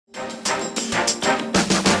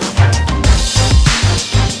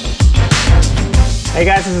Hey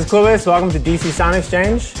guys, this is Cobus. Welcome to DC Sound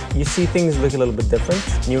Exchange. You see things look a little bit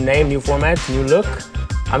different. New name, new format, new look.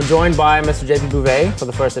 I'm joined by Mr. JP Bouvet for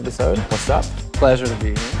the first episode. What's up? Pleasure to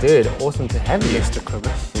be here. Dude, awesome to have you. Mr.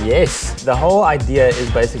 Cobus. Yes. The whole idea is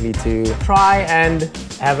basically to try and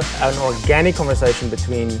have an organic conversation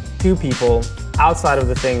between two people outside of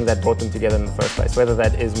the thing that brought them together in the first place, whether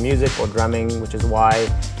that is music or drumming, which is why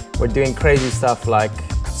we're doing crazy stuff like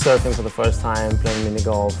surfing for the first time, playing mini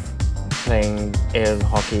golf, playing air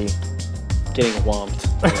hockey. Getting whomped.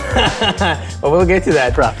 But we'll get to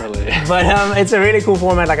that. Properly. But it's a really cool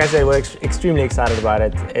format. Like I said, we're extremely excited about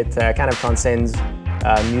it. It kind of transcends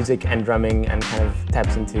music and drumming and kind of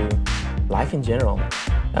taps into life in general.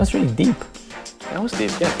 That was really deep. That was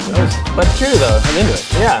deep, yeah. But true though. I'm into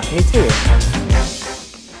it. Yeah, me too.